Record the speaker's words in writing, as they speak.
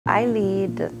I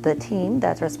lead the team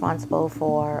that's responsible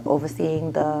for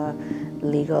overseeing the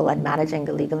legal and managing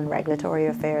the legal and regulatory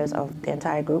affairs of the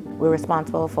entire group. We're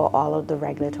responsible for all of the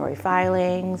regulatory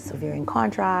filings, reviewing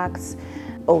contracts,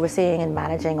 overseeing and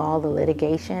managing all the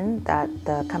litigation that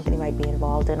the company might be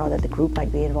involved in or that the group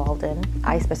might be involved in.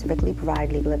 I specifically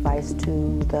provide legal advice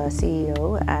to the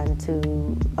CEO and to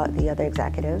the other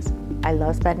executives. I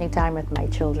love spending time with my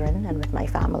children and with my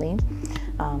family.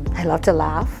 I love to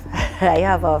laugh. I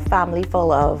have a family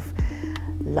full of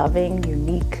loving,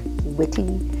 unique,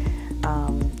 witty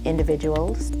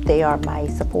individuals. They are my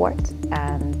support,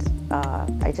 and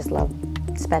I just love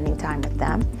spending time with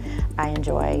them. I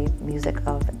enjoy music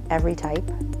of every type,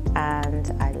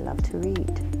 and I love to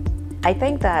read. I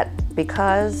think that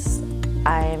because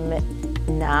I'm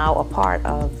now a part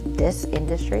of this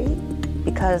industry,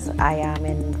 because I am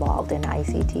involved in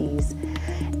ICTs,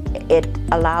 it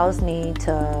allows me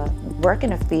to work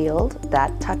in a field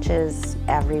that touches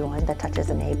everyone, that touches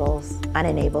and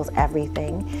enables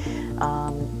everything,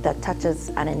 that touches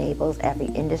and enables every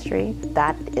industry.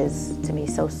 That is, to me,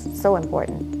 so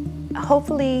important.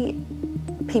 Hopefully,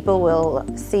 people will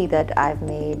see that I've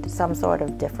made some sort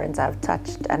of difference. I've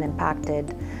touched and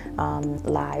impacted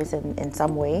lives in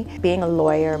some way. Being a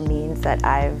lawyer means that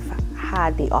I've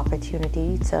had the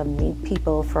opportunity to meet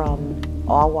people from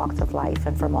all walks of life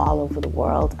and from all over the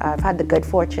world. I've had the good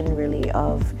fortune, really,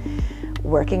 of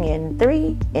working in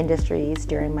 3 industries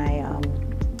during my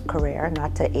career.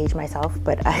 Not to age myself,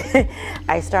 but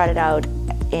I started out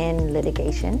in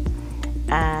litigation,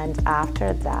 and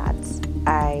after that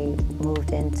I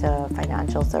moved into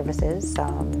financial services,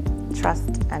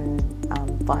 trust and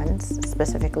funds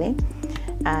specifically,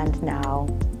 and now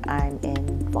I'm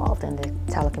involved in the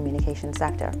telecommunications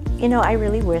sector. You know, I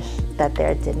really wish that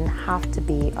there didn't have to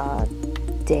be a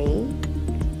day,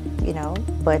 you know,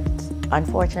 but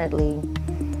unfortunately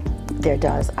there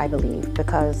does, I believe,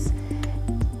 because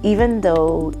even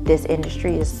though this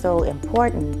industry is so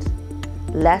important,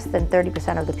 less than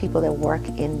 30% of the people that work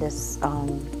in this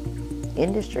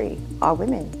industry are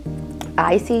women.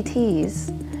 ICTs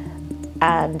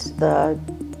and the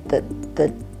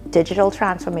digital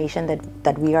transformation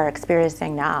that we are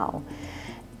experiencing now,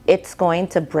 it's going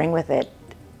to bring with it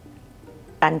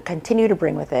and continue to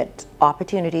bring with it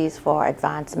opportunities for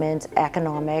advancement,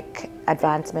 economic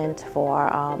advancement, for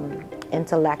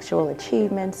intellectual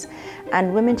achievements,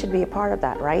 and women should be a part of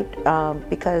that, right?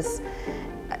 Because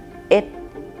it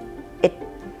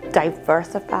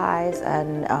diversifies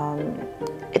and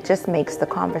it just makes the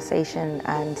conversation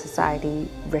and society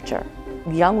richer.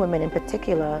 Young women in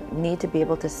particular need to be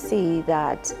able to see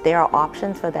that there are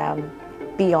options for them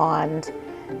beyond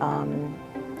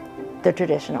the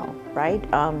traditional, right?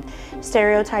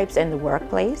 Stereotypes in the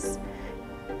workplace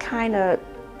kind of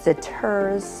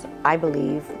deters, I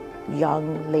believe,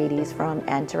 young ladies from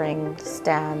entering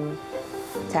STEM,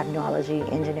 technology,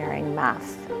 engineering,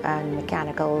 math, and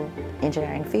mechanical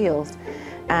engineering fields.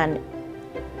 And,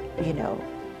 you know,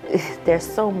 there's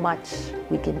so much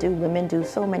we can do. Women do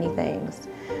so many things.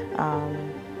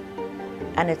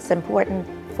 And it's important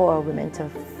for women to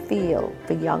feel,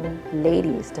 for young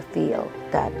ladies to feel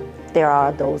that there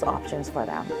are those options for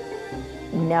them.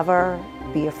 Never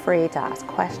be afraid to ask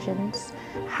questions.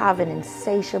 Have an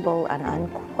insatiable and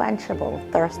unquenchable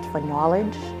thirst for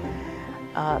knowledge.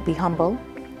 Be humble.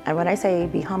 And when I say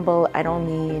be humble, I don't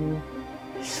mean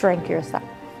shrink yourself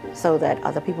so that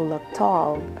other people look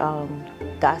tall.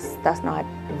 That's not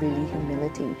really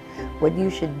humility. What you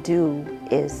should do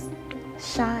is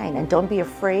shine, and don't be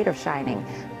afraid of shining.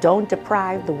 Don't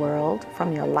deprive the world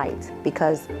from your light,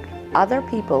 because other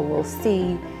people will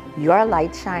see your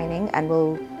light shining and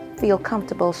will feel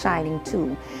comfortable shining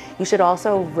too. You should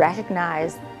also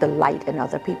recognize the light in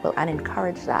other people and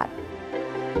encourage that.